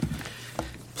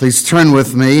Please turn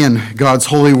with me in God's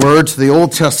holy word to the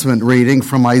Old Testament reading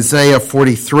from Isaiah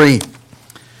 43.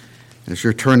 As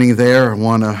you're turning there, I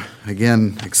want to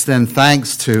again extend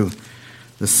thanks to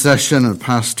the session and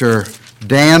Pastor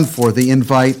Dan for the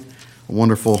invite. A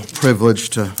wonderful privilege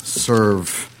to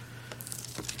serve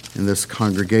in this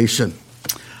congregation.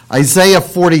 Isaiah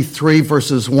 43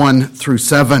 verses 1 through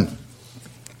 7.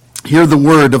 Hear the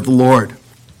word of the Lord.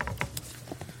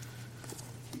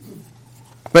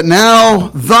 But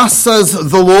now, thus says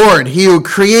the Lord, He who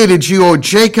created you, O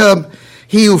Jacob,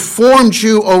 He who formed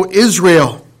you, O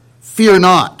Israel, fear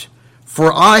not,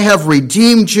 for I have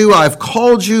redeemed you, I have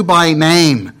called you by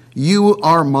name, you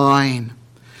are mine.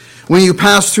 When you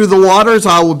pass through the waters,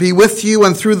 I will be with you,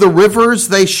 and through the rivers,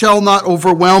 they shall not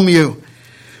overwhelm you.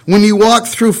 When you walk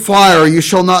through fire, you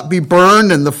shall not be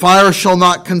burned, and the fire shall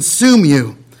not consume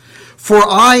you. For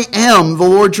I am the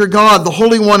Lord your God, the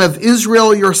Holy One of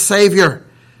Israel, your Savior.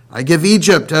 I give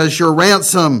Egypt as your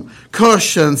ransom,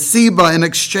 Cush and Seba in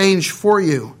exchange for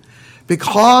you,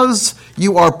 because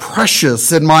you are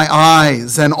precious in my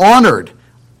eyes and honored,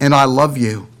 and I love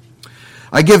you.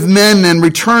 I give men in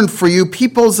return for you,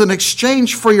 peoples in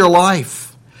exchange for your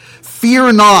life.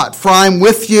 Fear not, for I am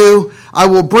with you. I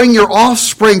will bring your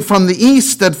offspring from the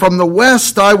east, and from the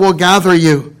west I will gather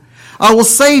you. I will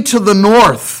say to the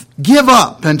north, give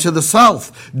up, and to the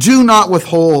south, do not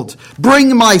withhold.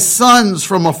 Bring my sons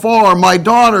from afar, my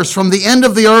daughters from the end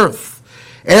of the earth.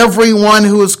 Everyone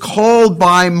who is called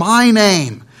by my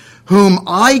name, whom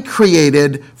I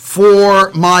created for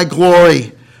my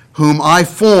glory, whom I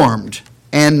formed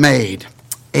and made.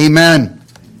 Amen.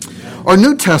 Our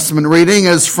New Testament reading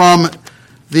is from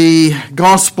the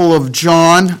Gospel of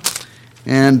John,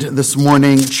 and this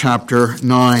morning, chapter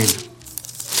 9.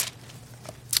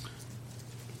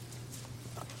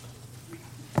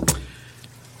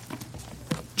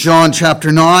 John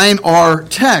chapter 9, our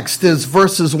text is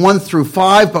verses 1 through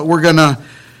 5, but we're going to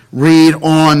read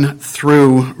on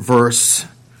through verse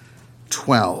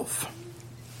 12.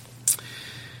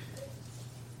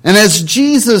 And as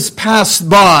Jesus passed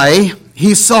by,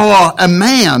 he saw a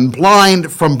man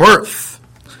blind from birth.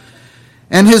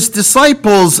 And his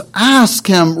disciples asked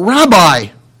him, Rabbi,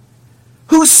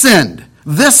 who sinned,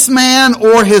 this man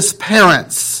or his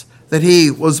parents, that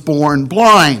he was born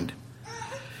blind?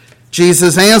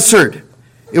 Jesus answered,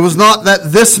 it was not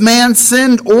that this man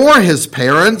sinned or his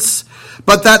parents,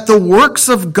 but that the works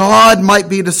of God might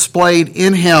be displayed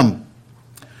in him.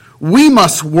 We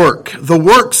must work the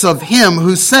works of him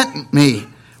who sent me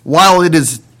while it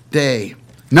is day.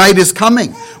 Night is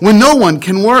coming when no one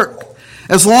can work.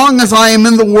 As long as I am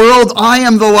in the world, I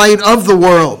am the light of the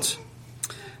world.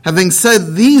 Having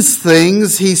said these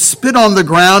things, he spit on the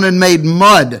ground and made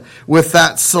mud with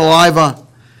that saliva.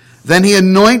 Then he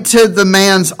anointed the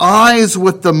man's eyes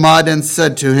with the mud and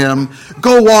said to him,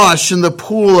 go wash in the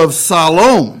pool of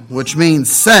Siloam, which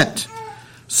means sent.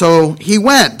 So he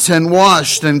went and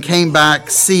washed and came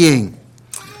back seeing.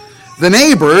 The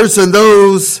neighbors and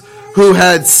those who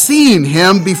had seen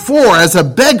him before as a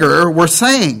beggar were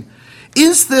saying,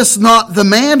 is this not the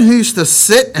man who used to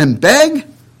sit and beg?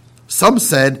 Some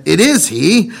said, it is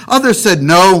he. Others said,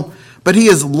 no, but he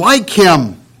is like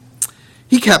him.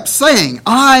 He kept saying,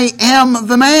 I am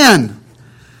the man.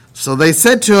 So they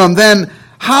said to him, then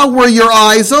how were your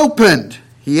eyes opened?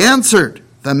 He answered,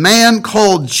 the man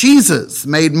called Jesus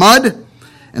made mud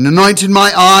and anointed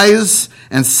my eyes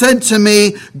and said to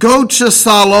me, go to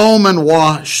Siloam and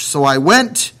wash. So I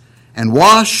went and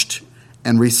washed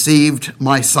and received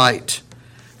my sight.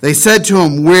 They said to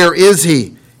him, where is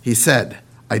he? He said,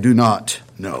 I do not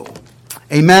know.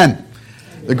 Amen.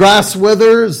 The grass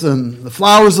withers and the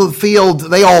flowers of the field,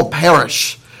 they all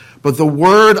perish. But the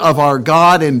word of our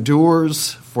God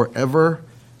endures forever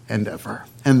and ever.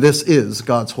 And this is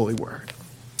God's holy word.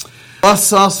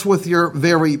 Bless us with your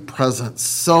very presence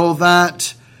so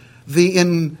that the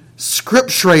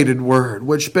inscripturated word,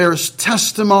 which bears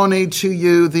testimony to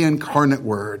you, the incarnate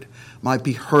word, might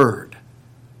be heard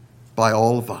by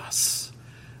all of us.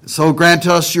 So grant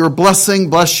us your blessing,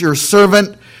 bless your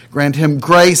servant, grant him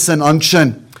grace and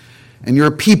unction, and your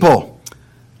people,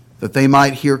 that they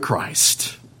might hear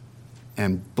Christ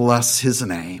and bless his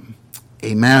name.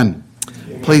 Amen.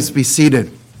 Please be seated.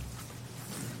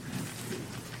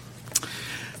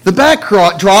 The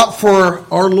backdrop for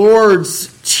our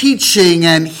Lord's teaching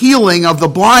and healing of the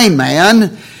blind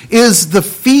man is the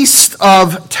Feast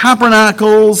of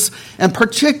Tabernacles, and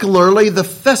particularly the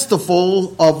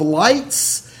Festival of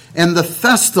Lights and the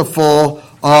Festival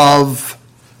of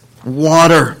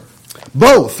Water.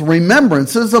 Both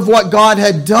remembrances of what God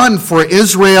had done for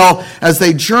Israel as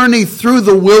they journeyed through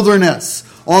the wilderness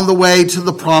on the way to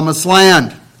the promised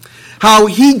land. how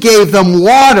he gave them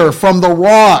water from the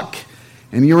rock.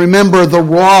 And you remember the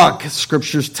rock,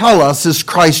 scriptures tell us, is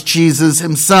Christ Jesus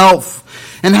himself.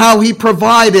 And how he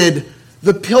provided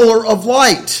the pillar of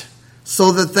light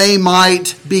so that they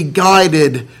might be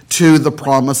guided to the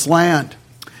promised land.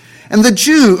 And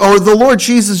the Lord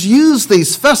Jesus used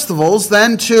these festivals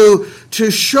then to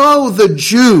show the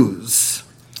Jews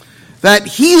that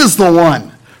he is the one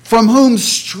from whom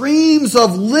streams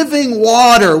of living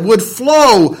water would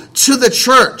flow to the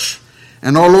church.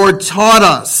 And our Lord taught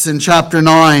us in chapter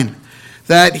 9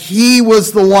 that he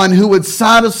was the one who would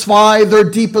satisfy their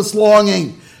deepest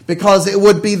longing, because it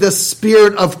would be the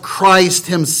Spirit of Christ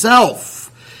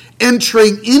himself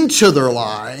entering into their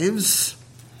lives,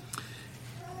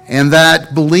 and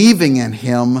that believing in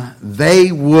him,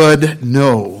 they would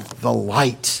know the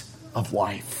light of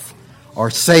life, our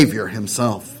Savior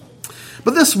himself.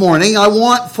 But this morning, I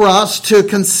want for us to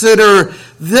consider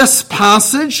this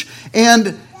passage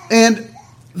and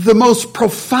the most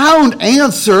profound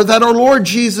answer that our Lord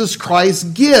Jesus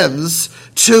Christ gives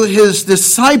to his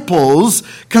disciples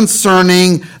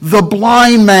concerning the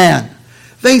blind man.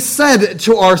 They said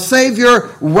to our Savior,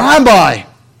 "Rabbi,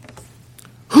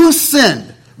 who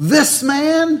sinned, this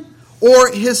man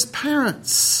or his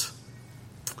parents?"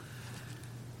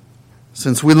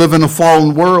 Since we live in a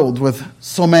fallen world with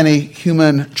so many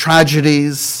human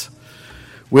tragedies,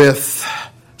 with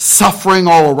suffering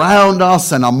all around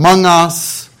us and among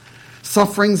us,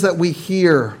 sufferings that we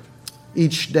hear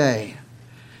each day,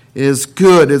 is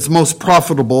good, it's most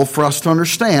profitable for us to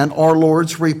understand our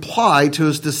Lord's reply to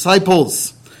his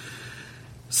disciples,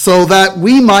 so that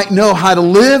we might know how to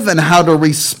live and how to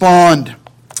respond.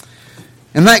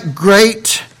 And that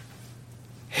great,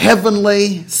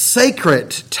 heavenly,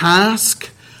 sacred task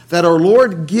that our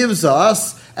Lord gives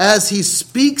us as he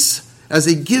speaks, as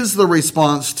he gives the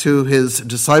response to his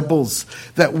disciples,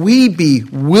 that we be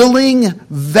willing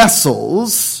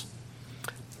vessels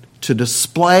to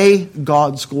display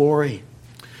God's glory.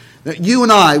 That you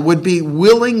and I would be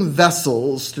willing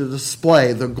vessels to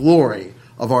display the glory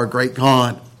of our great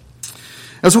God.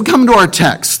 As we come to our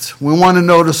text, we want to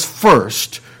notice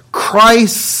first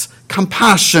Christ's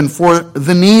compassion for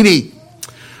the needy.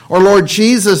 Our Lord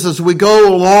Jesus, as we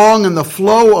go along in the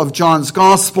flow of John's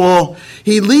gospel,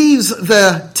 he leaves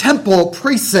the temple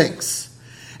precincts.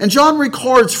 And John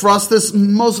records for us this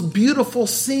most beautiful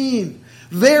scene.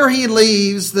 There he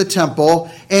leaves the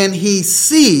temple and he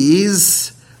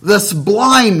sees this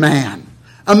blind man,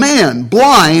 a man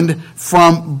blind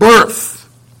from birth.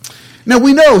 Now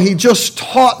we know he just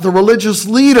taught the religious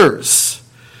leaders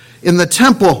in the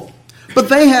temple, but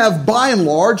they have by and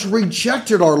large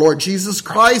rejected our Lord Jesus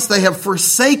Christ. They have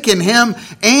forsaken him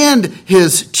and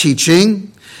his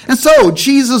teaching. And so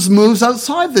Jesus moves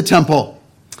outside the temple.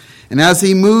 And as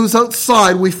he moves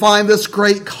outside, we find this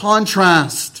great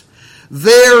contrast.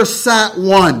 There sat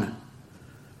one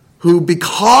who,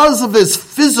 because of his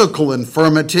physical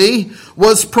infirmity,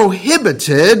 was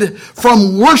prohibited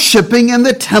from worshiping in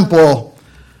the temple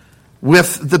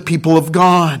with the people of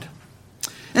God.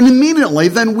 And immediately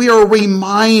then we are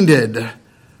reminded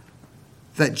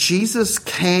that Jesus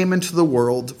came into the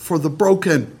world for the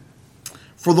broken,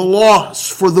 for the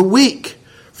lost, for the weak,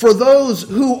 for those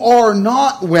who are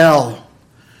not well,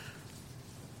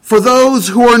 for those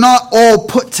who are not all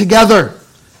put together.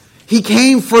 He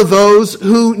came for those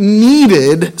who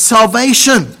needed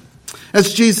salvation.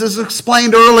 As Jesus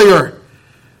explained earlier,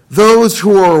 those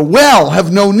who are well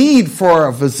have no need for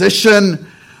a physician,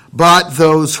 but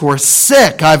those who are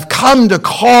sick. I've come to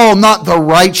call not the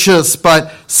righteous,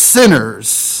 but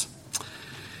sinners.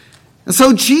 And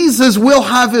so Jesus will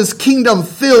have his kingdom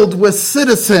filled with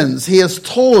citizens. He has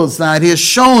told us that. He has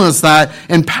shown us that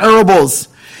in parables.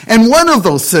 And one of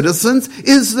those citizens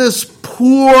is this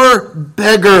poor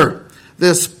beggar,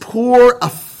 this poor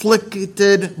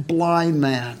afflicted blind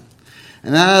man.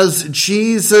 And as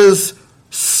Jesus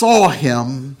saw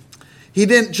him, he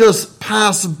didn't just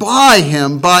pass by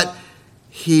him, but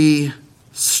he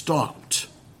stopped.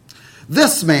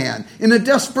 This man, in a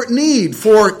desperate need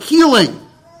for healing,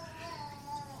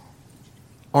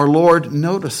 our Lord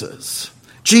notices.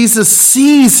 Jesus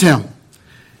sees him,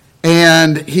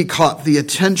 and he caught the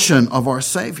attention of our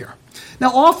Savior. Now,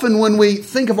 often when we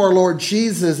think of our Lord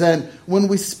Jesus and when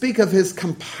we speak of his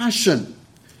compassion,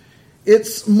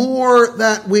 it's more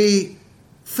that we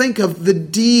think of the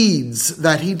deeds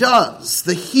that he does,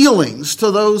 the healings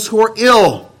to those who are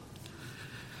ill.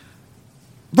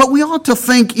 But we ought to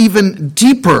think even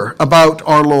deeper about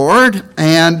our Lord,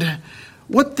 and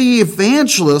what the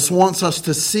evangelist wants us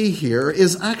to see here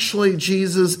is actually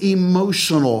Jesus'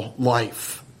 emotional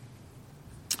life.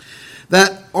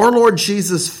 That our Lord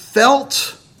Jesus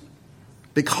felt,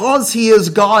 because he is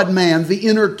God-man, the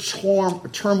inner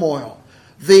turmoil,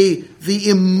 the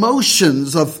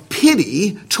emotions of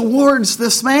pity towards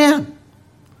this man.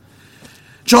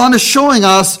 John is showing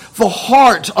us the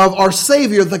heart of our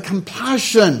Savior, the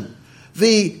compassion,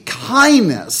 the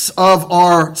kindness of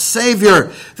our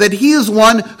Savior, that he is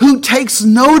one who takes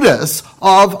notice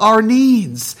of our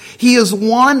needs. He is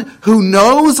one who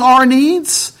knows our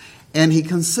needs, and he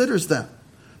considers them.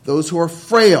 Those who are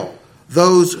frail,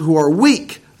 those who are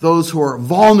weak, those who are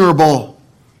vulnerable.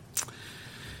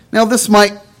 Now, this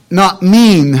might not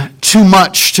mean too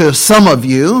much to some of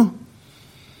you,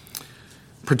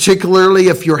 particularly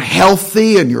if you're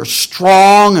healthy and you're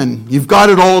strong and you've got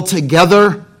it all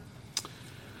together.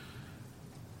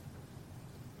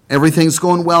 Everything's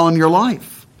going well in your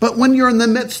life. But when you're in the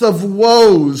midst of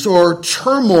woes or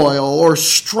turmoil or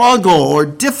struggle or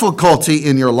difficulty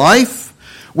in your life,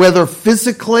 whether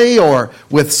physically or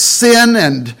with sin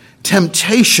and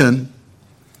temptation,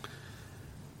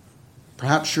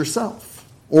 perhaps yourself,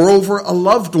 or over a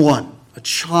loved one, a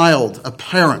child, a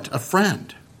parent, a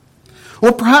friend,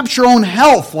 or perhaps your own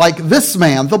health, like this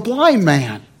man, the blind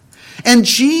man. And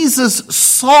Jesus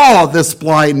saw this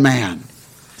blind man.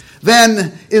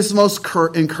 Then is most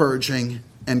encouraging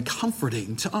and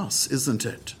comforting to us, isn't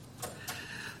it?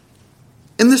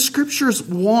 And the scriptures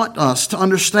want us to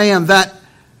understand that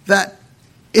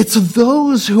it's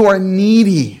those who are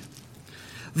needy,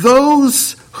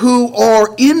 those who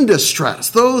are in distress,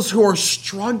 those who are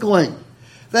struggling,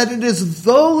 that it is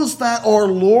those that our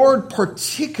Lord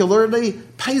particularly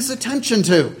pays attention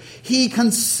to. He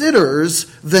considers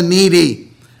the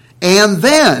needy, and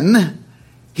then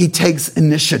he takes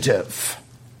initiative.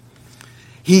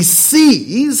 He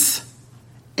sees,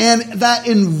 and that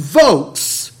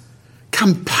invokes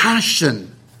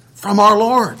compassion from our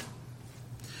Lord.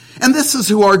 And this is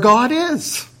who our God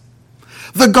is.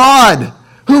 The God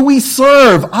who we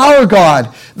serve, our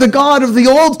God, the God of the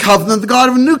Old Covenant, the God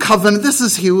of the New Covenant, this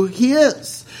is who he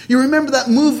is. You remember that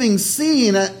moving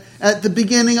scene at the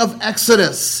beginning of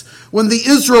Exodus when the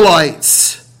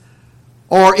Israelites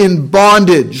are in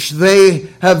bondage. They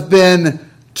have been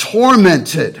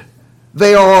tormented.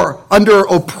 They are under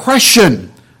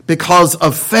oppression because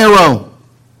of Pharaoh.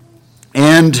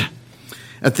 And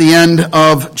at the end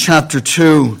of chapter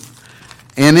 2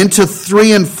 and into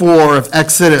 3 and 4 of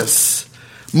Exodus,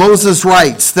 Moses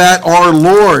writes that our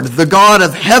Lord, the God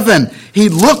of heaven, he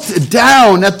looked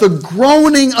down at the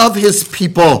groaning of his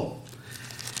people.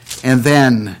 And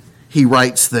then he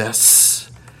writes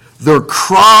this: their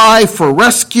cry for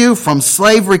rescue from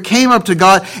slavery came up to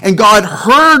God, and God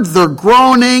heard their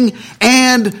groaning,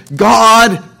 and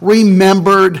God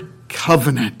remembered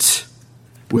covenant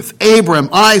with Abram,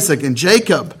 Isaac, and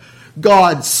Jacob.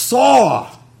 God saw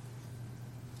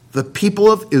the people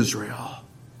of Israel,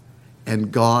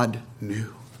 and God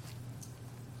knew.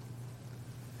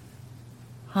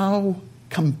 How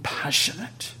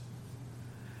compassionate,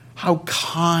 how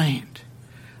kind,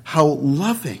 how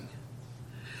loving,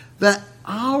 that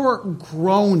our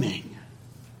groaning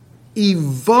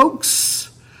evokes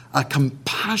a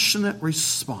compassionate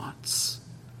response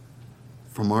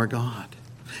from our God.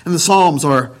 And the Psalms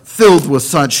are filled with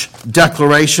such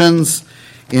declarations.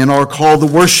 In our call to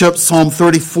worship, Psalm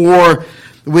 34,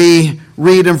 we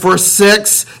read in verse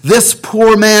 6, "This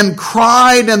poor man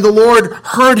cried, and the Lord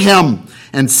heard him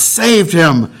and saved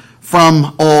him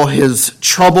from all his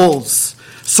troubles."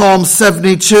 Psalm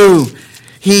 72,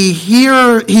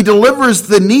 He delivers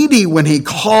the needy when he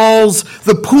calls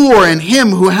the poor and him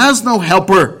who has no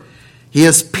helper. He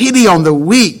has pity on the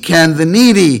weak and the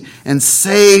needy and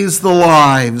saves the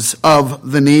lives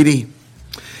of the needy.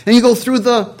 And you go through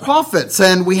the prophets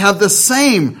and we have the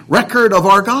same record of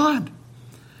our God.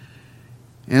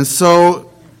 And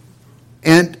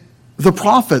the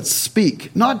prophets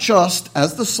speak, not just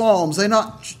as the Psalms,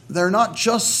 they're not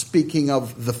just speaking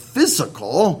of the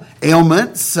physical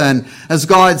ailments, and as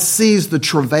God sees the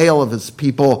travail of his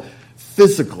people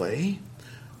physically,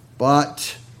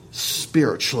 but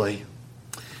spiritually.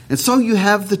 And so you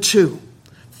have the two,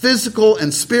 physical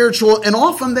and spiritual, and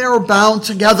often they are bound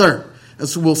together,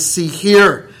 as we'll see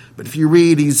here. But if you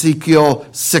read Ezekiel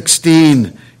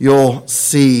 16, you'll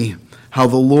see how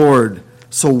the Lord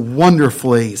so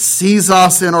wonderfully sees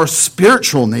us in our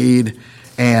spiritual need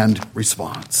and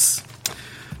response.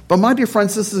 But my dear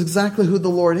friends, this is exactly who the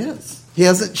Lord is. He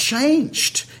hasn't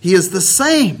changed. He is the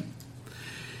same.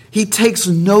 He takes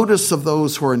notice of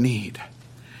those who are in need.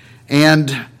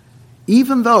 And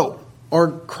even though our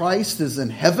Christ is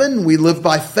in heaven, we live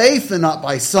by faith and not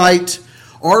by sight,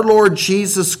 our Lord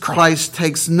Jesus Christ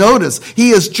takes notice.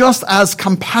 He is just as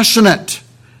compassionate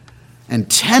and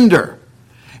tender.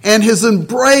 And his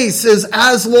embrace is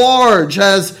as large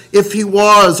as if he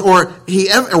was or he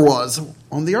ever was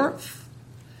on the earth.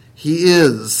 He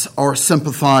is our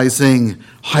sympathizing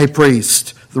high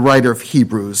priest, the writer of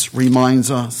Hebrews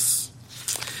reminds us.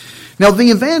 Now,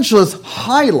 the evangelist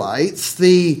highlights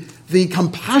the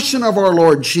compassion of our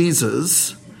Lord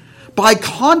Jesus by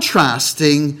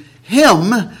contrasting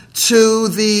him to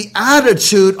the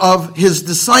attitude of his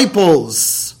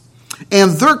disciples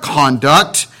and their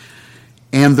conduct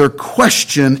and their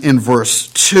question in verse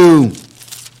 2.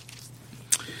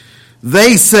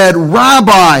 They said,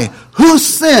 "Rabbi, who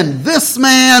sinned, this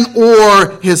man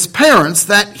or his parents,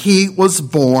 that he was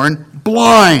born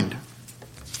blind?"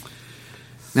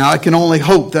 Now, I can only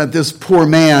hope that this poor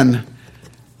man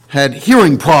had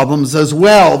hearing problems as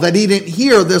well, that he didn't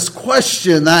hear this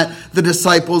question that the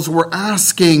disciples were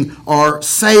asking our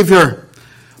Savior.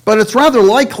 But it's rather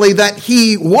likely that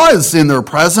he was in their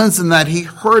presence and that he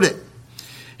heard it.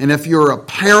 And if you're a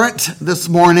parent this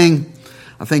morning,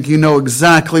 I think you know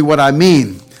exactly what I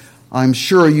mean. I'm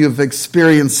sure you've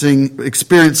experienced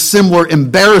similar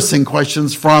embarrassing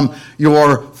questions from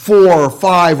your 4 or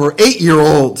 5 or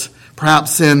 8-year-old,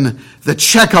 perhaps in the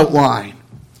checkout line.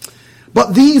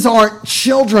 But these aren't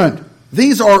children.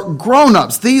 These are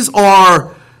grown-ups. These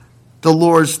are the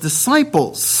Lord's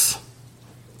disciples.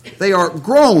 They are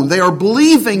grown. They are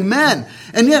believing men.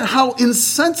 And yet how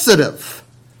insensitive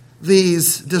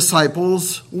these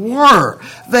disciples were.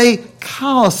 They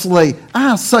callously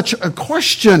asked such a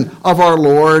question of our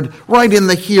Lord right in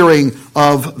the hearing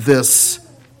of this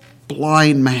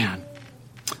blind man.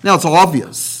 Now, it's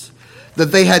obvious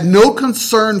that they had no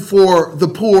concern for the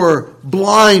poor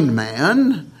blind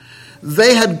man.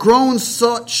 They had grown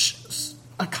such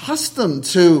accustomed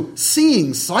to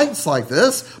seeing sights like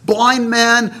this. Blind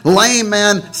man, lame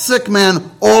man, sick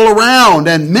man all around.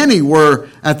 And many were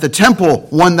at the temple,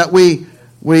 one that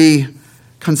we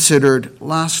considered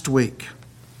last week.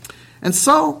 And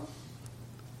so,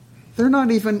 they're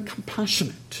not even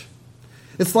compassionate.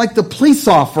 It's like the police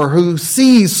officer who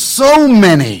sees so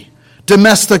many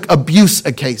domestic abuse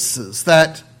cases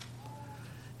that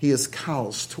he is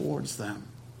callous towards them.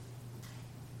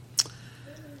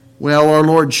 Well, our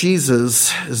Lord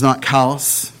Jesus is not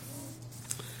callous.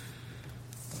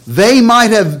 They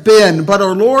might have been, but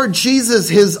our Lord Jesus,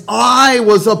 his eye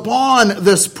was upon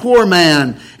this poor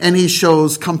man, and he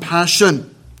shows compassion.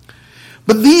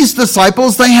 But these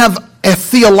disciples, they have a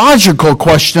theological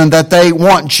question that they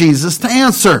want Jesus to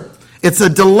answer. It's a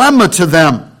dilemma to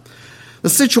them. The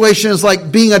situation is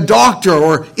like being a doctor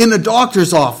or in a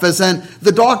doctor's office, and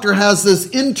the doctor has this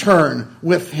intern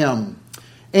with him.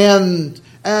 And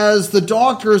as the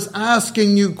doctor is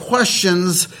asking you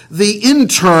questions, the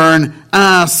intern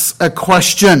asks a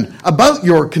question about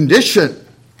your condition.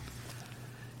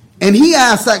 And he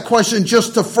asks that question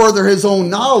just to further his own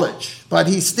knowledge, but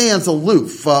he stands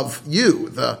aloof of you,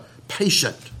 the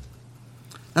patient.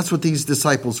 That's what these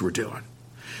disciples were doing.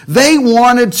 They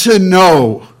wanted to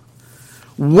know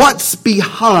what's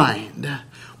behind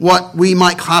what we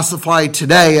might classify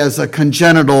today as a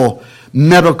congenital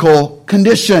medical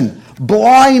condition.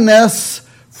 Blindness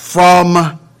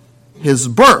from his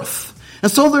birth.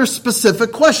 And so there's a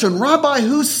specific question. Rabbi,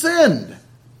 who sinned?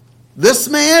 This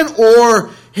man or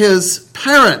his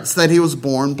parents that he was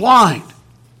born blind?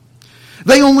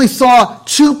 They only saw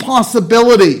 2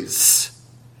 possibilities,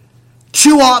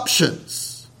 2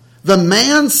 options. The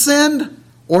man sinned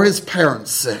or his parents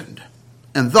sinned.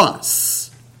 And thus,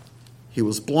 he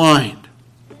was blind.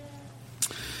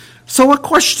 So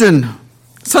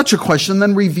such a question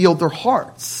then revealed their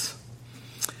hearts,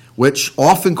 which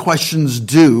often questions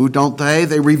do, don't they?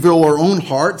 They reveal our own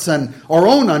hearts and our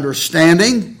own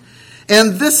understanding.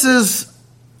 And this is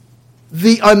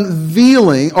the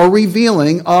unveiling or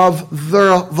revealing of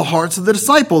the hearts of the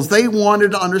disciples. They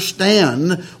wanted to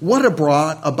understand what had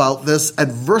brought about this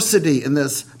adversity in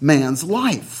this man's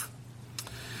life.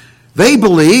 They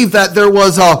believed that there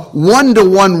was a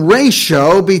 1-to-1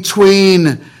 ratio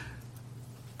between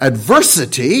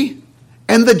adversity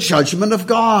and the judgment of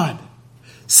God.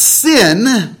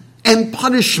 Sin and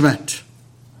punishment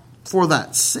for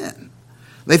that sin.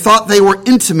 They thought they were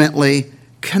intimately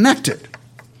connected.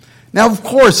 Now, of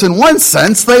course, in one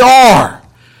sense, they are.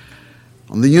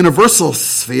 On the universal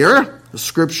sphere, the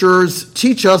scriptures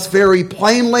teach us very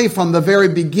plainly from the very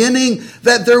beginning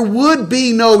that there would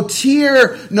be no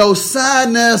tear, no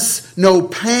sadness, no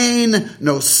pain,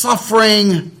 no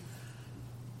suffering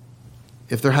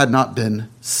if there had not been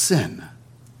sin,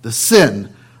 the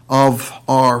sin of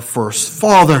our first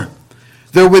father.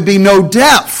 There would be no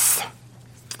death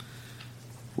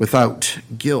without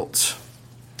guilt.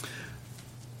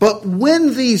 But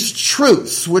when these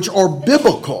truths, which are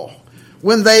biblical,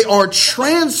 when they are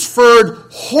transferred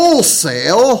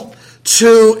wholesale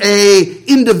to an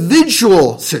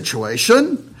individual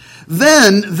situation,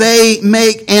 then they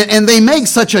make, and they make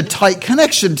such a tight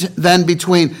connection then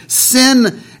between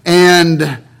sin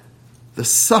and the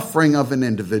suffering of an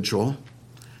individual,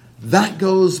 that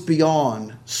goes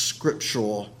beyond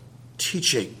scriptural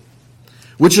teaching,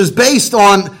 which is based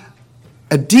on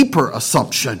a deeper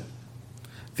assumption.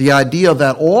 The idea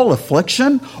that all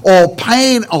affliction, all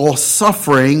pain, all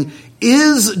suffering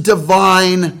is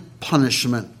divine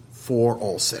punishment for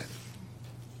all sin.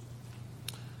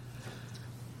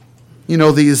 You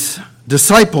know, these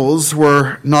disciples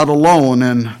were not alone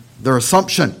in their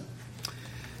assumption.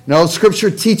 No, Scripture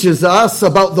teaches us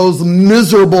about those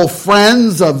miserable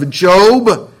friends of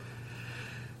Job.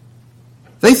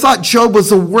 They thought Job was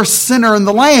the worst sinner in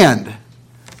the land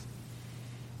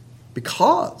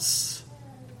because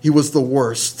he was the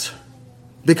worst,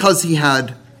 because he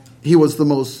was the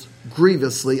most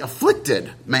grievously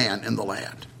afflicted man in the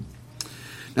land.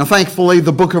 Now, thankfully,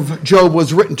 the book of Job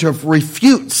was written to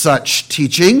refute such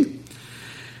teaching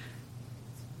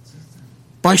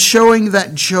by showing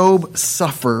that Job's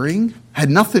suffering had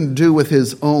nothing to do with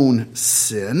his own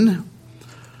sin,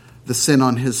 the sin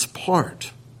on his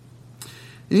part.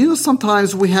 And you know,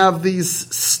 sometimes we have these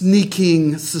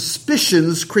sneaking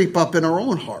suspicions creep up in our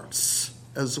own hearts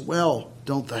as well,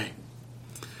 don't they?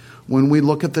 When we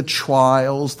look at the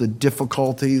trials, the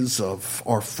difficulties of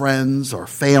our friends, our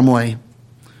family,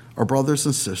 our brothers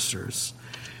and sisters,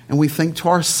 and we think to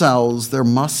ourselves, there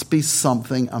must be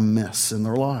something amiss in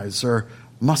their lives. There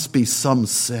must be some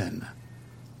sin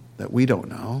that we don't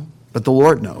know, but the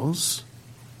Lord knows.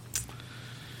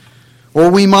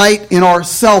 Or we might, in our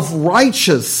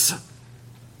self-righteousness,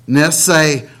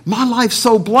 say, my life's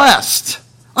so blessed.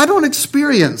 I don't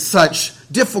experience such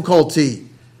difficulty.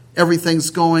 Everything's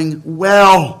going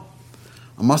well.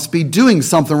 I must be doing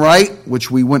something right, which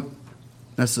we wouldn't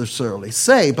necessarily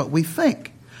say, but we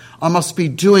think. I must be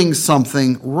doing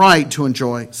something right to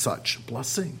enjoy such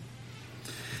blessing.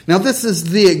 Now, this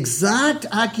is the exact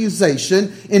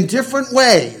accusation in different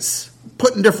ways,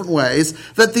 put in different ways,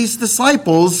 that these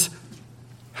disciples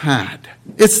had.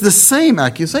 It's the same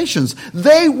accusations.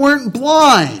 They weren't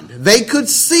blind. They could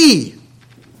see.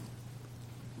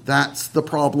 That's the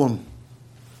problem.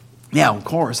 Now, of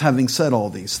course, having said all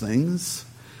these things,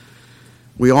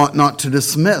 we ought not to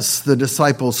dismiss the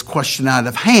disciples' question out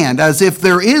of hand as if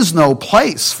there is no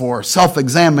place for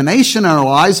self-examination in our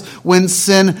lives when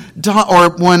sin or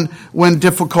when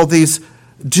difficulties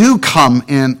do come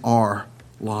in our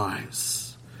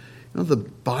lives. You know, the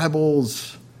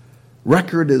Bible's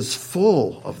record is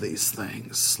full of these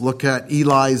things. Look at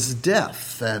Eli's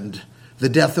death and the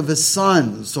death of his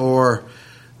sons, or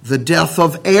the death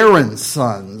of Aaron's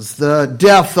sons, the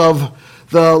death of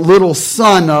the little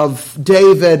son of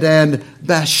David and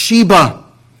Bathsheba,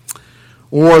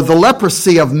 or the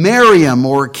leprosy of Miriam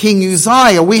or King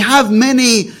Uzziah. We have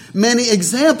many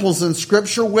examples in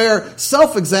Scripture where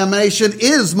self-examination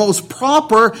is most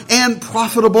proper and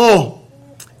profitable.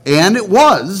 And it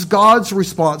was God's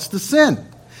response to sin.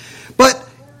 But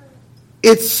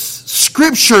it's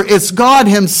Scripture, it's God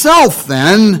Himself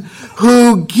then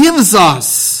who gives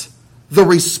us the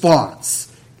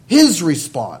response, His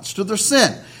response to their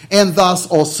sin, and thus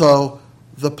also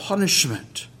the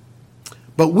punishment.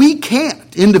 But we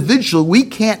can't, individually, we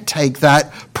can't take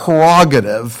that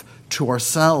prerogative to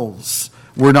ourselves.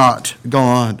 We're not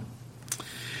God.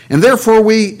 And therefore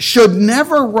we should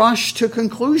never rush to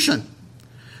conclusion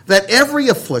that every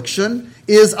affliction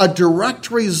is a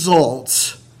direct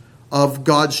result of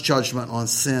God's judgment on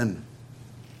sin.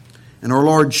 And our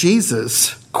Lord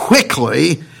Jesus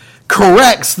quickly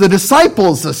corrects the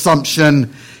disciples'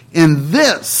 assumption in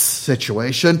this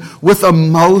situation with a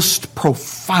most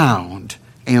profound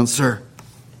answer.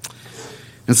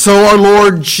 And so our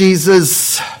Lord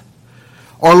Jesus'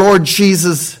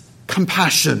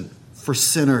 compassion for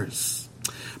sinners.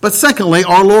 But secondly,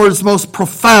 our Lord's most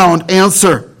profound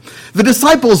answer. The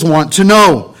disciples want to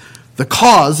know the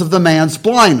cause of the man's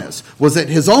blindness. Was it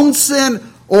his own sin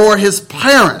or his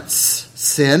parents'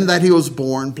 sin that he was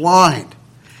born blind?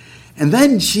 And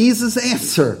then Jesus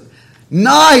answered,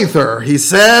 neither, he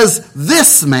says,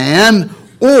 this man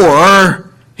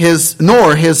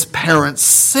nor his parents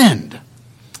sinned.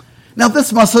 Now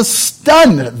this must have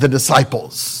stunned the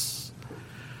disciples.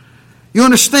 You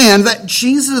understand that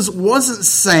Jesus wasn't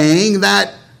saying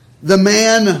that the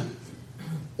man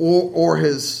or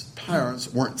his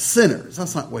parents weren't sinners.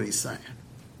 That's not what he's saying.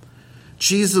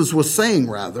 Jesus was saying,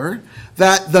 rather,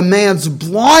 that the man's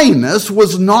blindness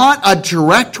was not a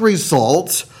direct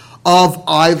result of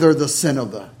either the sin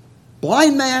of the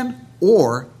blind man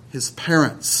or his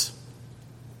parents.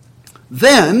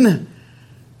 Then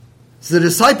the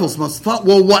disciples must have thought,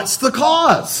 well, what's the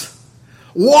cause?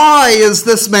 Why is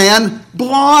this man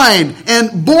blind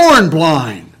and born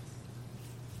blind?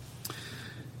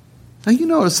 Now you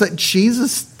notice that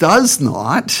Jesus does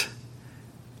not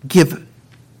give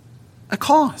a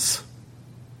cause.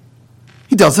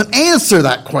 He doesn't answer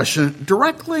that question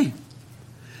directly.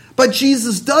 But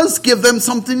Jesus does give them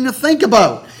something to think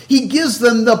about. He gives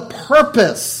them the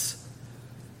purpose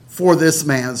for this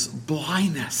man's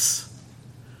blindness.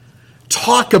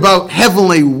 Talk about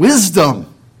heavenly wisdom.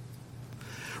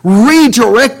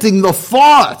 Redirecting the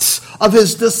thoughts of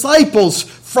his disciples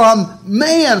from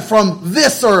man, from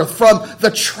this earth, from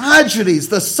the tragedies,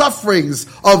 the sufferings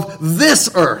of this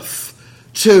earth,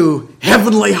 to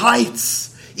heavenly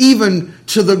heights, even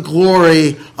to the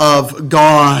glory of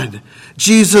God.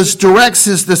 Jesus directs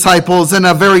his disciples in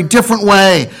a very different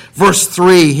way. Verse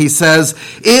 3, he says,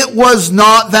 "It was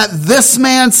not that this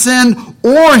man sinned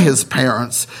or his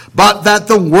parents, but that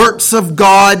the works of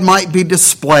God might be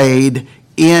displayed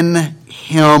in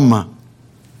him."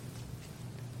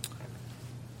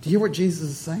 Do you hear what Jesus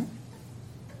is saying?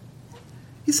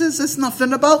 He says it's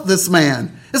nothing about this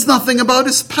man. It's nothing about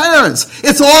his parents.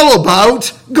 It's all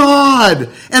about God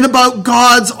and about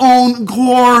God's own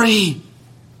glory.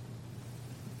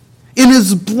 In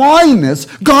his blindness,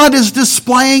 God is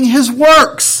displaying his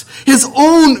works, his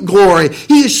own glory.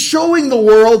 He is showing the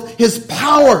world his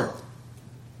power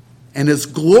and his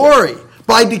glory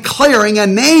by declaring a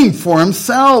name for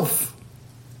himself.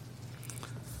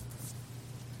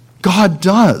 God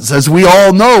does, as we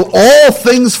all know, all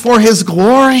things for his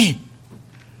glory.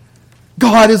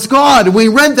 God is God. We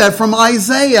read that from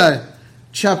Isaiah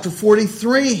chapter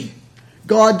 43.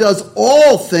 God does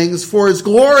all things for his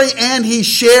glory, and he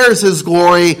shares his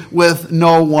glory with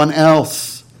no one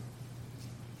else.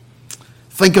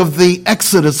 Think of the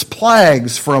Exodus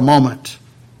plagues for a moment.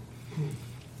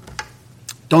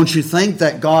 Don't you think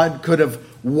that God could have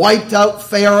wiped out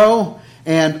Pharaoh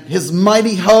and his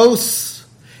mighty hosts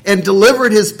and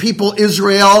delivered his people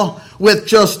Israel with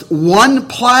just one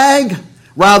plague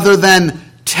rather than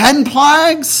 10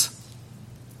 plagues?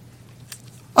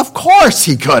 Of course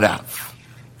he could have.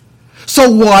 So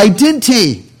why didn't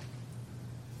he?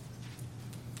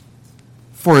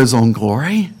 For his own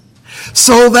glory.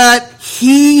 So that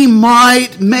he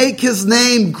might make his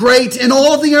name great in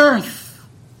all the earth.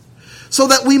 So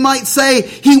that we might say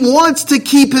he wants to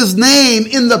keep his name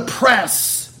in the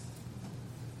press.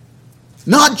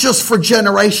 Not just for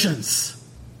generations,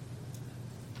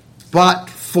 but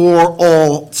for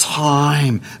all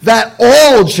time. That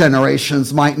all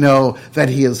generations might know that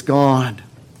he is God.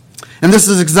 And this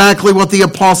is exactly what the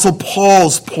Apostle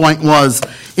Paul's point was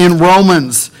in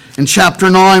Romans. In chapter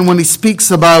 9, when he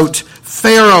speaks about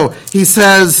Pharaoh, he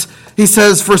says,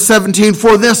 verse 17,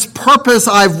 "For this purpose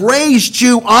I've raised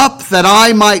you up, that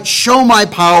I might show my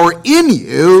power in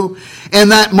you,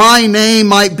 and that my name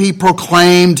might be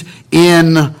proclaimed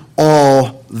in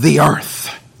all the earth."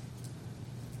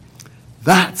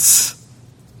 That's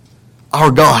our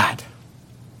God.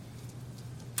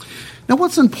 Now,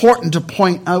 what's important to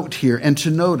point out here and to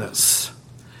notice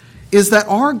is that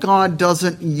our God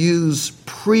doesn't use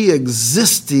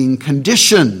pre-existing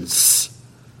conditions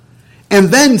and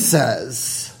then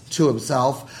says to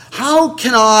himself, how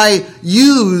can I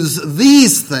use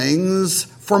these things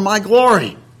for my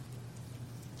glory?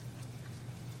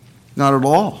 Not at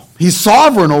all. He's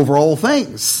sovereign over all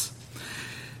things.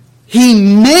 He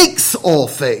makes all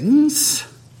things,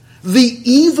 the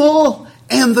evil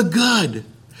and the good.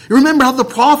 You remember how the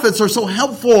prophets are so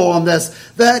helpful on this,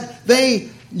 that they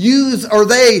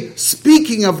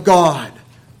speaking of God,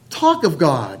 talk of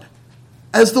God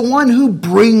as the one who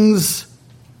brings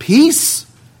peace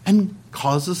and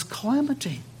causes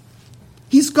calamity.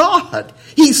 He's God.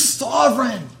 He's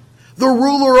sovereign, the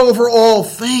ruler over all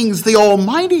things, the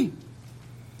Almighty.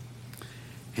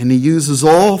 And he uses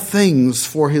all things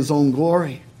for his own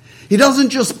glory. He doesn't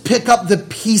just pick up the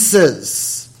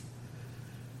pieces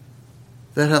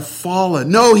that have fallen.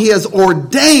 No, he has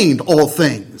ordained all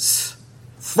things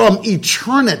from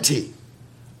eternity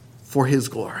for his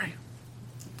glory.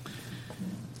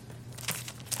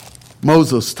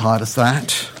 Moses taught us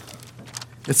that.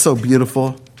 It's so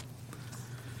beautiful.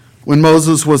 When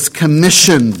Moses was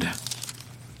commissioned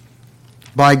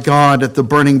by God at the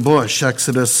burning bush,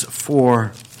 Exodus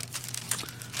 4,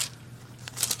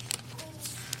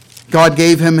 God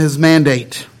gave him his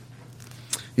mandate.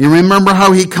 You remember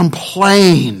how he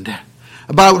complained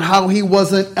about how he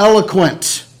wasn't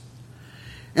eloquent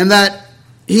and that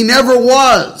he never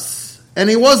was and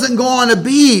he wasn't going to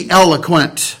be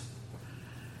eloquent,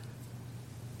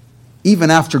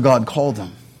 even after God called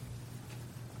him.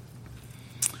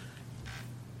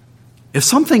 If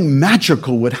something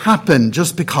magical would happen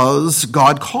just because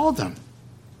God called him.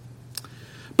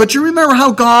 But you remember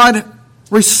how God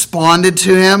responded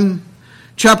to him?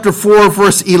 Chapter 4,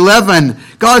 verse 11,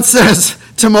 God says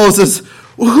to Moses,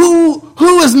 Who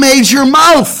has made your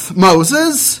mouth,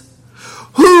 Moses?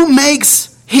 Who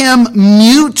makes him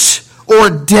mute or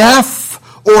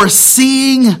deaf or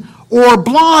seeing or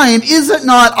blind? Is it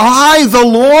not I, the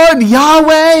Lord,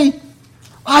 Yahweh?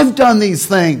 I've done these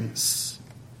things.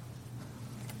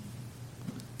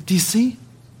 Do you see?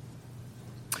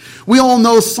 We all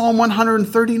know Psalm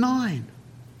 139.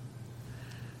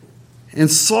 And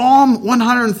Psalm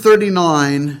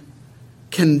 139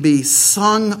 can be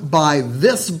sung by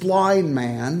this blind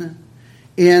man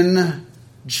in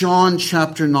John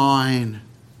chapter 9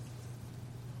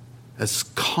 as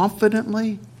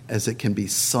confidently as it can be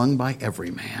sung by every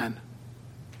man.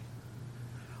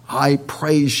 I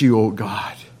praise you, O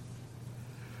God,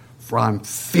 for I'm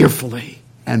fearfully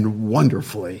and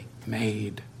wonderfully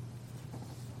made.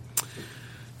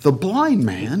 The blind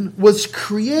man was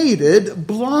created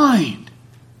blind.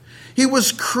 He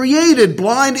was created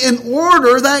blind in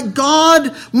order that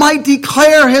God might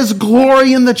declare his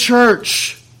glory in the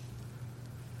church.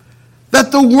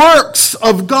 That the works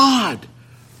of God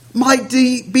might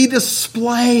be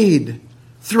displayed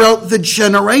throughout the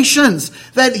generations.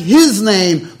 That his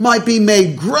name might be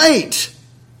made great,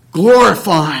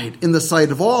 glorified in the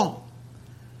sight of all.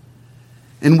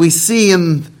 And we see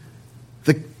in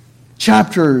the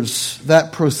chapters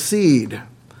that proceed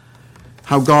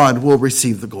how God will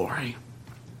receive the glory.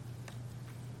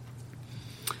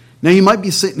 Now you might be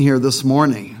sitting here this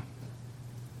morning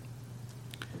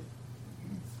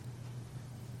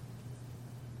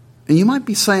and you might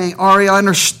be saying, Ari,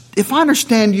 if I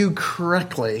understand you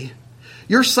correctly,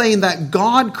 you're saying that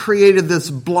God created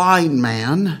this blind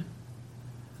man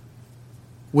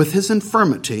with his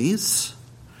infirmities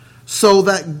so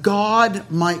that God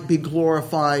might be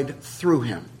glorified through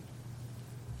him.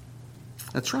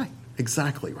 That's right.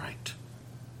 Exactly right.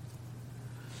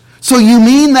 So you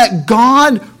mean that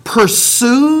God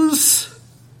pursues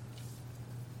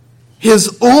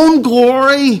his own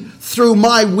glory through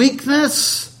my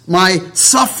weakness, my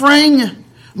suffering,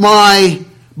 my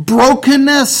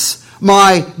brokenness,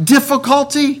 my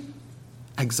difficulty?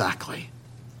 Exactly.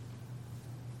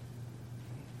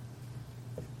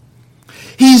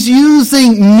 He's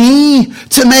using me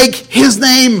to make his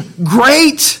name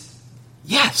great?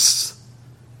 Yes.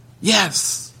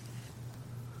 Yes.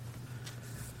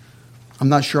 I'm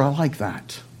not sure I like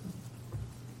that.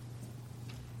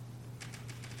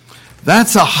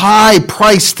 That's a high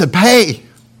price to pay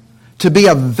to be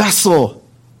a vessel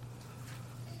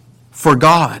for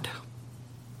God.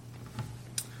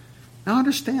 Now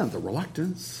understand the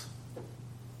reluctance.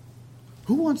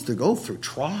 Who wants to go through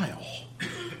trial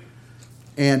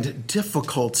and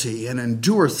difficulty and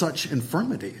endure such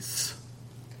infirmities?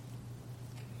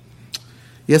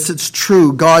 Yes, it's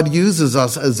true. God uses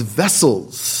us as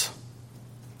vessels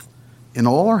in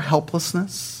all our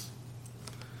helplessness,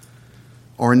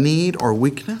 our need, our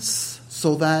weakness,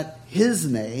 so that his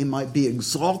name might be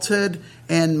exalted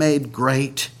and made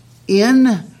great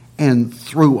in and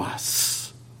through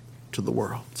us to the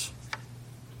world.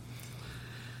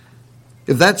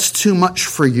 If that's too much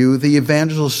for you, the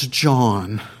evangelist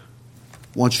John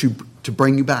wants you to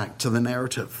bring you back to the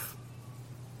narrative.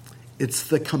 It's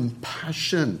the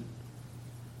compassion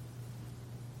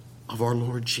of our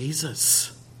Lord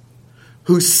Jesus,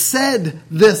 who said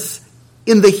this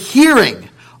in the hearing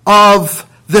of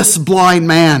this blind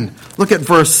man. Look at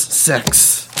verse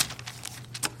 6.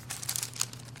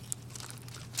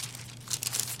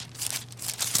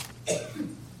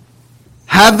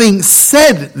 Having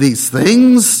said these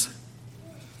things,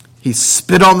 he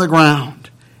spit on the ground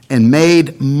and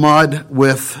made mud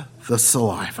with the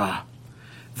saliva.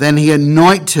 Then he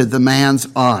anointed the man's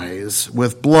eyes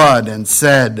with blood and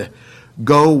said,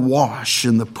 "Go wash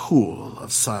in the pool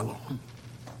of Siloam."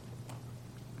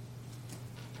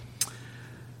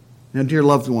 Now, dear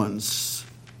loved ones,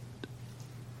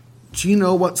 do you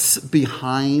know what's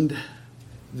behind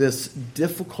this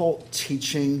difficult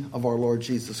teaching of our Lord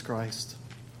Jesus Christ?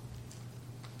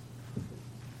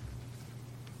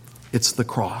 It's the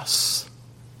cross.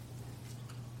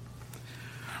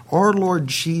 Our Lord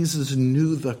Jesus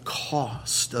knew the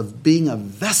cost of being a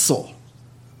vessel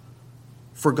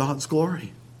for God's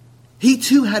glory. He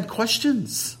too had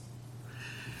questions.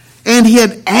 And he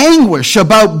had anguish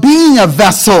about being a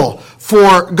vessel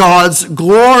for God's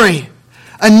glory.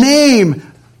 A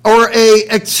name or a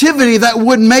activity that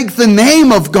would make the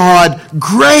name of God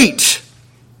great.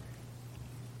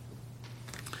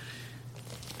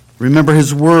 Remember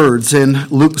his words in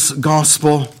Luke's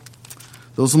gospel.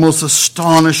 Those most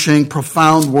astonishing,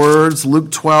 profound words,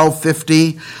 Luke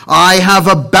 12:50. I have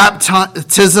a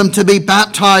baptism to be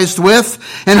baptized with,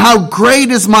 and how great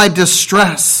is my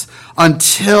distress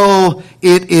until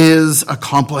it is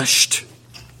accomplished.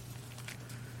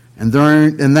 And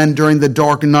then during the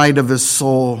dark night of his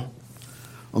soul,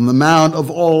 on the Mount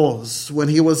of Olives, when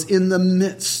he was in the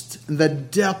midst, in the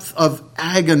depth of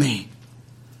agony,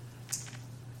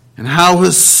 and how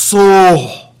his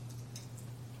soul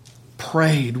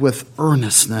prayed with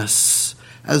earnestness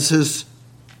as his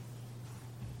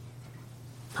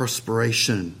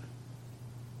perspiration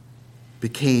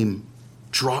became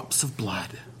drops of blood.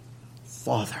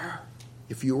 Father,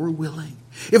 if you are willing,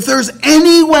 if there's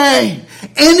any way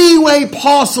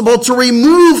possible to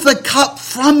remove the cup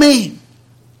from me,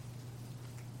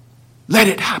 let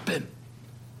it happen.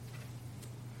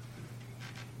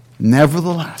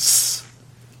 Nevertheless,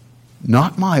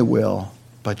 not my will,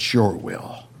 but your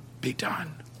will be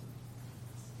done.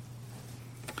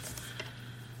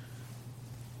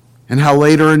 And how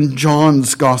later in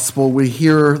John's gospel we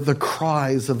hear the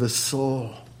cries of his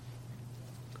soul.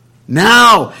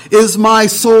 Now is my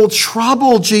soul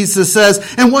troubled, Jesus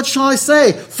says. And what shall I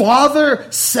say? Father,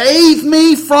 save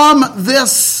me from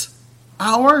this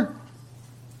hour.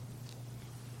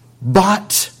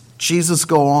 But, Jesus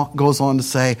goes on to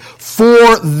say,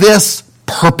 for this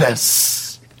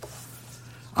purpose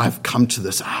I've come to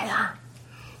this hour.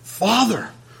 Father,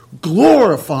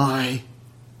 glorify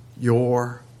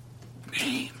your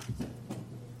name.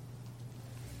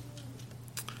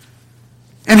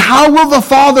 And how will the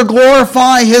Father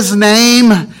glorify his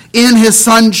name in his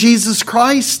Son Jesus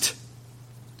Christ?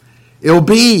 It'll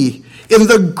be in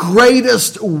the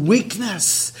greatest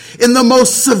weakness, in the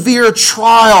most severe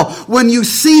trial, when you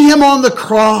see him on the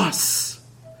cross,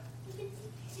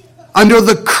 under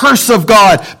the curse of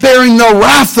God, bearing the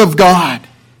wrath of God,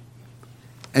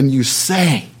 and you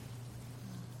say,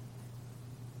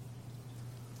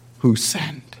 who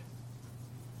sinned?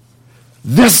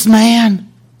 This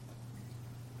man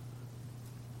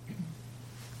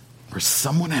or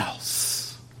someone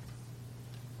else?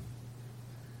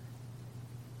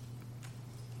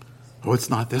 Oh, it's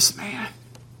not this man.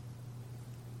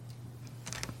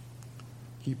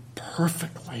 He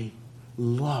perfectly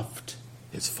loved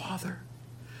his Father,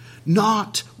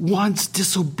 not once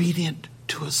disobedient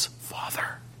to his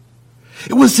Father.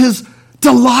 It was his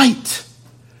delight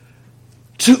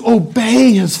to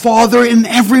obey his Father in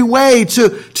every way,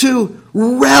 to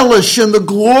relish in the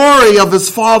glory of his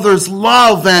Father's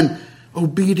love and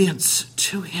obedience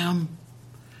to him.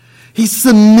 He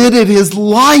submitted his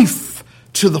life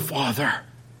to the Father.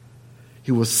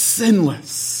 He was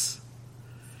sinless.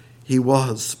 He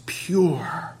was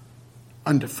pure,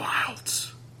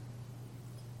 undefiled.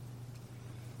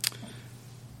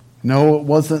 No, it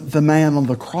wasn't the man on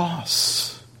the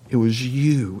cross. It was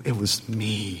you. It was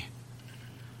me.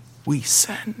 We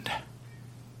sinned.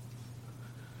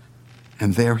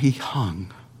 And there he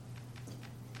hung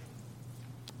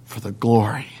for the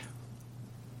glory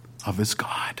of his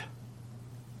God.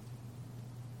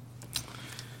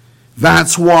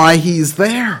 That's why he's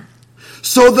there.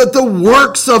 So that the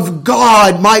works of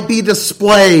God might be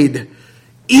displayed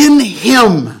in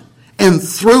him and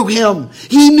through him.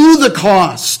 He knew the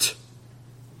cost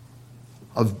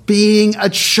of being a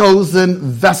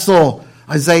chosen vessel,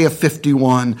 Isaiah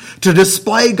 51, to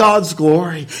display God's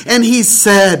glory. And he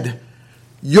said,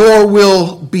 your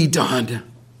will be done.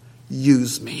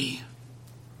 Use me.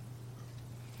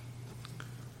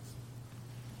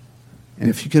 And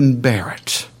if you can bear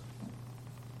it,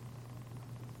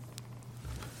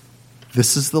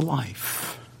 this is the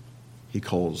life he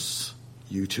calls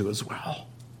you to as well.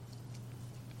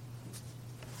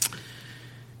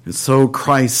 And so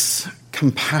Christ's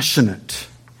compassionate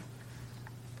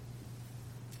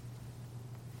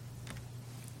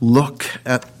look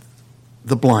at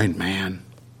the blind man,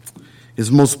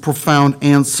 his most profound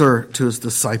answer to his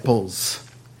disciples,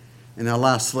 and now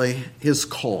lastly, his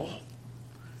call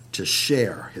to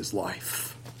share his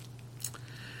life.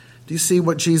 Do you see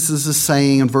what Jesus is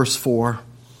saying in verse 4?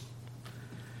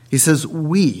 He says,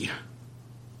 we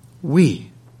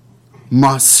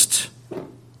must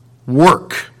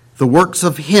work the works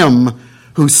of him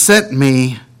who sent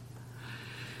me.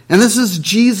 And this is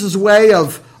Jesus' way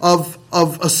of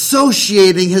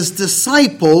associating his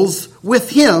disciples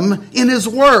with him in his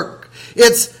work.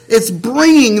 It's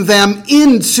bringing them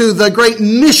into the great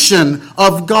mission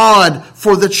of God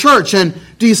for the church. And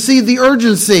do you see the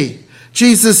urgency?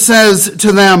 Jesus says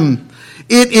to them,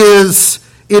 let's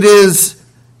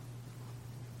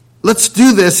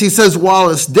do this. He says, while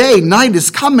it's day, night is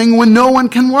coming when no one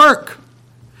can work.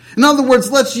 In other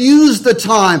words, let's use the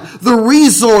time, the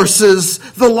resources,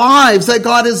 the lives that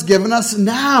God has given us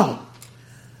now.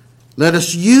 Let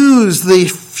us use the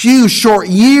few short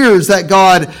years that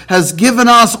God has given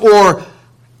us or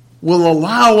will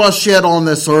allow us yet on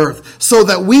this earth so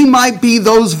that we might be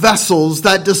those vessels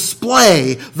that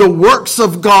display the works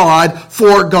of God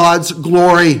for God's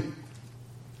glory.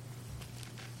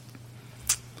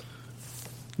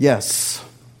 Yes,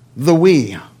 the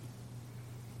we,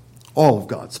 all of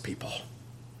God's people,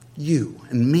 you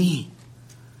and me,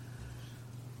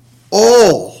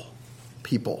 all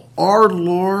people. Our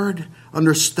Lord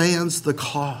understands the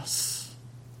costs.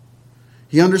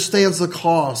 He understands the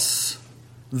costs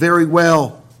very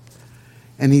well.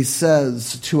 And he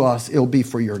says to us, it'll be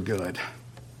for your good.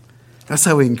 That's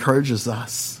how he encourages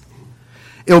us.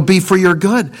 It'll be for your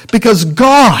good. Because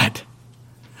God,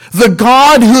 the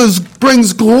God who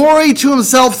brings glory to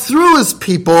himself through his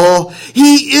people,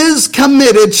 he is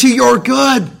committed to your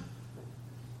good.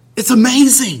 It's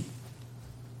amazing.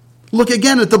 Look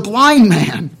again at the blind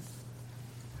man.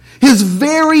 His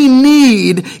very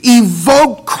need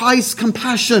evoked Christ's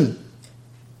compassion.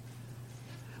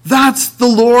 That's the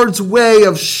Lord's way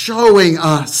of showing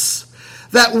us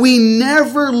that we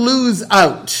never lose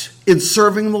out in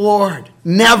serving the Lord.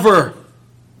 Never.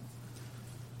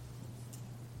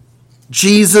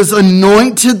 Jesus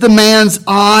anointed the man's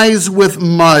eyes with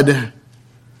mud,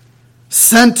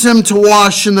 sent him to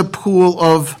wash in the pool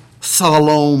of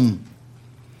Siloam.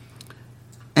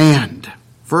 And,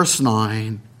 verse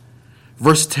 9,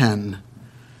 verse 10,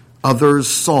 others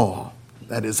saw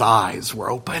that his eyes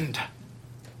were opened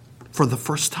for the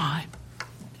first time.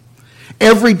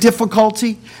 Every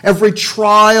difficulty, every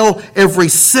trial, every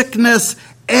sickness,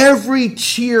 every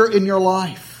tear in your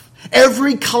life,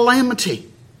 every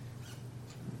calamity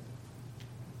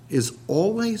is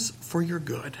always for your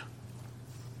good.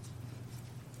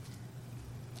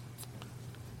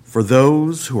 For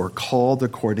those who are called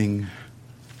according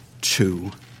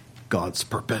to God's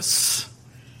purpose.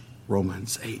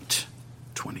 Romans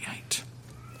 8:28.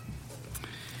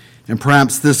 And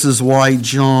perhaps this is why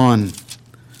John,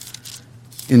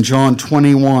 in John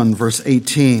 21, verse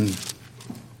 18,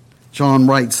 John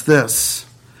writes this.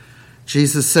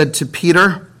 Jesus said to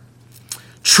Peter,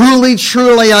 "Truly,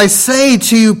 truly, I say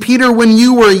to you, Peter, when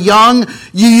you were young,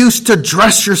 you used to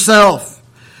dress yourself.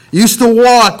 You used to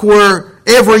walk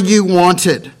wherever you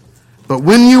wanted. But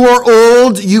when you are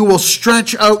old, you will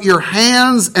stretch out your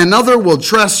hands, and another will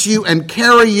dress you and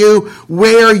carry you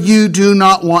where you do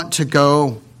not want to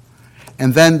go."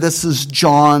 And then this is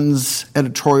John's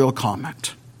editorial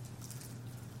comment.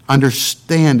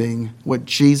 Understanding what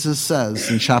Jesus says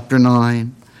in chapter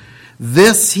 9.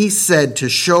 This he said to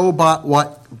show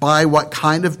by what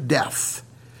kind of death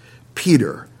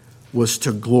Peter was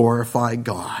to glorify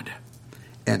God.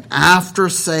 And after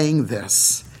saying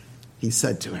this, he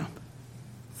said to him,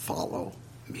 "Follow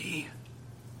me."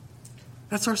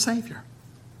 That's our Savior.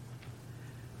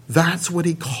 That's what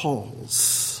he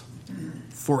calls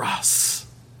for us.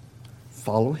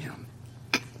 Follow him.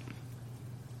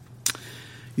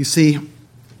 You see,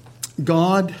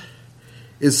 God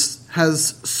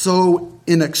has so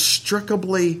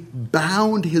inextricably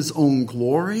bound his own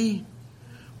glory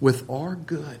with our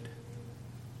good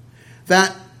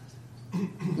that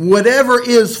whatever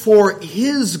is for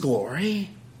his glory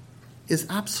is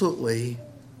absolutely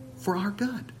for our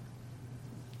good.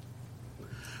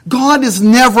 God is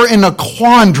never in a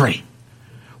quandary,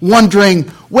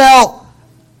 wondering, well,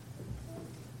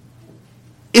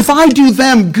 if I do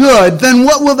them good, then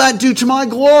what will that do to my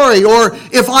glory? Or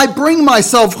if I bring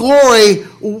myself glory,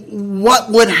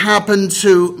 what would happen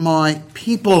to my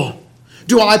people?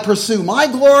 Do I pursue my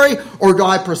glory or do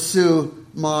I pursue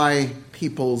my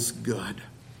people's good?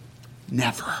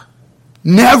 Never.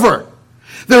 Never.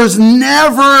 There's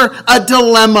never a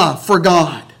dilemma for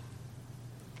God.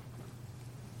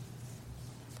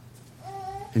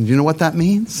 And you know what that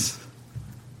means?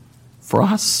 For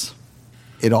us,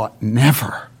 it ought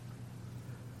never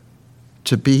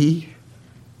to be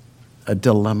a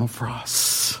dilemma for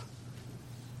us.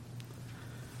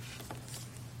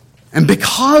 And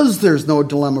because there's no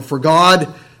dilemma for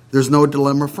God, there's no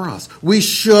dilemma for us. We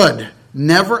should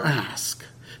never ask,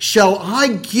 shall I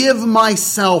give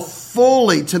myself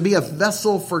fully to be a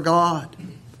vessel for God?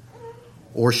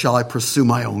 Or shall I pursue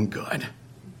my own good?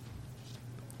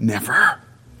 Never.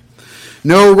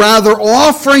 No, rather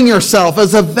offering yourself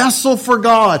as a vessel for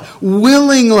God,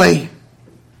 willingly,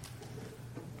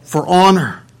 for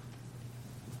honor,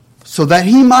 so that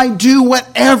he might do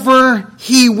whatever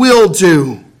he will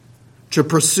do to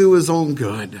pursue his own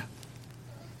good,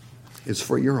 is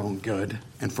for your own good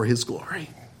and for his glory.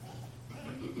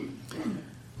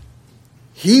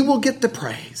 He will get the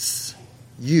praise.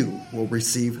 You will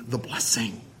receive the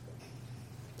blessing.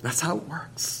 That's how it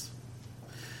works.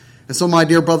 And so, my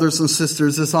dear brothers and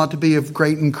sisters, this ought to be of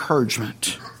great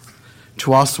encouragement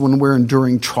to us when we're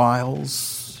enduring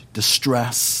trials,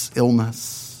 distress,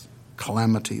 illness,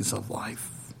 calamities of life.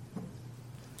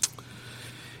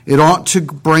 It ought to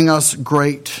bring us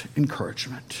great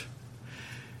encouragement.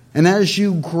 And as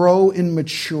you grow in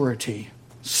maturity,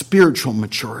 spiritual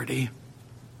maturity,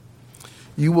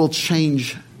 you will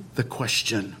change the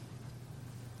question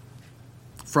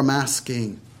from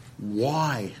asking,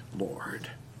 "Why,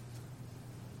 Lord?"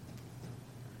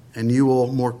 And you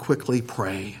will more quickly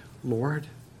pray, "Lord,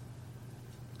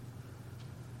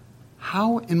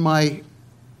 how in my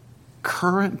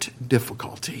current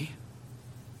difficulty,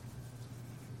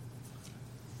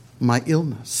 my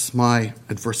illness, my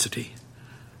adversity,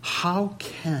 how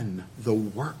can the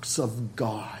works of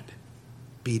God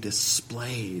be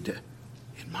displayed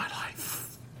in my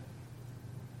life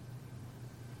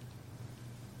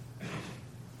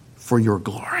for your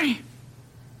glory?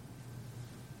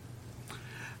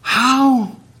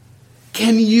 How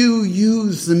can you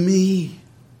use me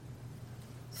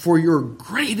for your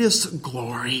greatest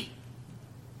glory?"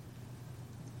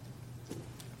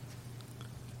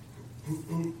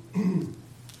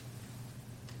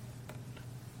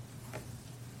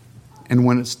 And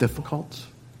when it's difficult,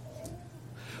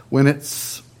 when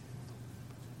it's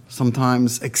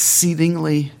sometimes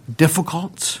exceedingly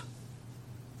difficult,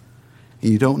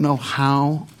 and you don't know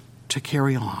how to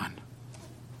carry on,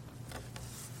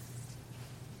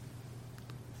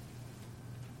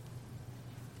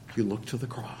 you look to the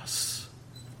cross.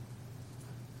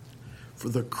 For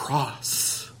the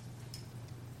cross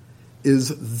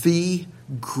is the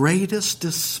greatest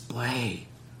display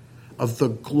of the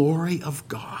glory of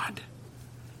God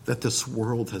that this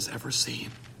world has ever seen.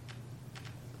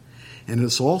 And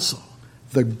it's also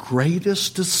the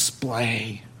greatest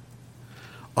display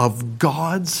of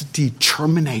God's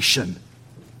determination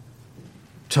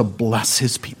to bless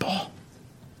his people.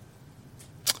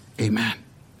 Amen.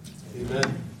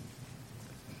 Amen.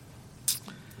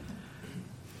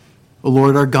 O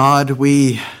Lord our God,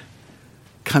 we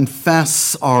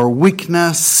confess our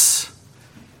weakness,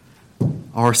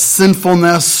 our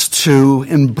sinfulness to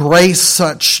embrace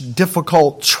such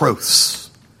difficult truths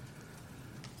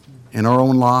in our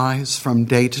own lives from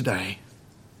day to day.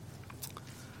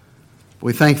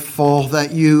 We're thankful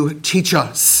that you teach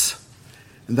us,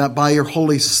 and that by your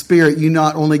Holy Spirit you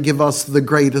not only give us the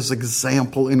greatest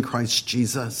example in Christ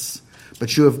Jesus,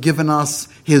 but you have given us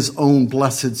his own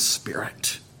blessed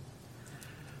Spirit,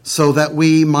 so that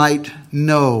we might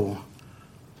know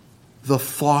the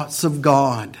thoughts of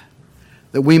God,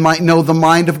 that we might know the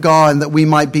mind of God, and that we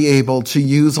might be able to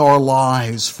use our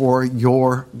lives for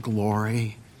your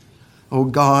glory. Oh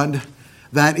God,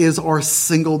 that is our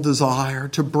single desire,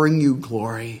 to bring you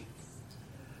glory.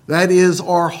 That is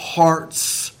our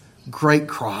heart's great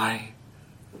cry.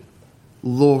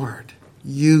 Lord,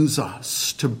 use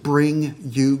us to bring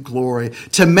you glory,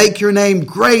 to make your name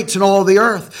great in all the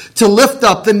earth, to lift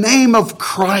up the name of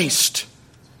Christ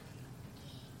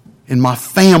in my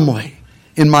family,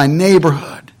 in my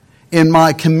neighborhood, in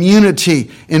my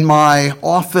community, in my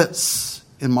office,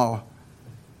 in my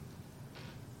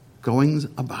goings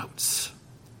abouts.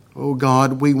 Oh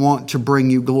God, we want to bring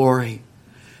you glory.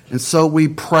 And so we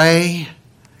pray,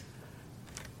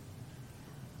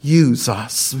 use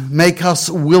us. Make us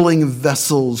willing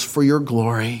vessels for your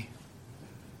glory.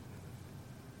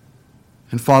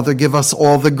 And Father, give us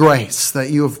all the grace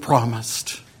that you have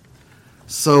promised,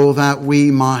 so that we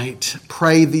might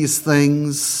pray these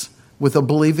things with a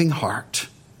believing heart,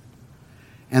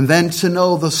 and then to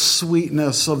know the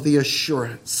sweetness of the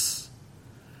assurance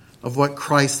of what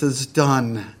Christ has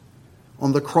done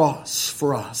on the cross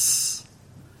for us,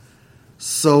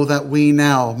 so that we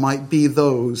now might be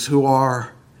those who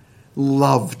are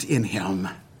loved in him.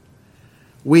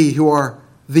 We who are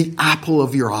the apple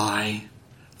of your eye,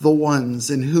 the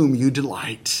ones in whom you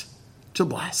delight to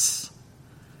bless.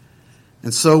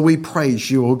 And so we praise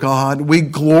you, O God. We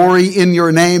glory in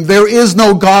your name. There is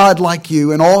no God like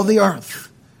you in all the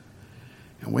earth.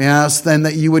 And we ask then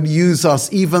that you would use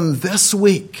us even this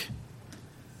week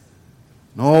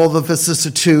in all the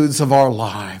vicissitudes of our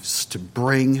lives to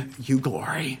bring you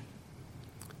glory.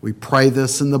 We pray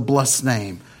this in the blessed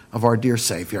name of our dear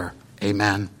Savior.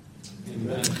 Amen.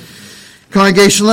 Amen. Congregation,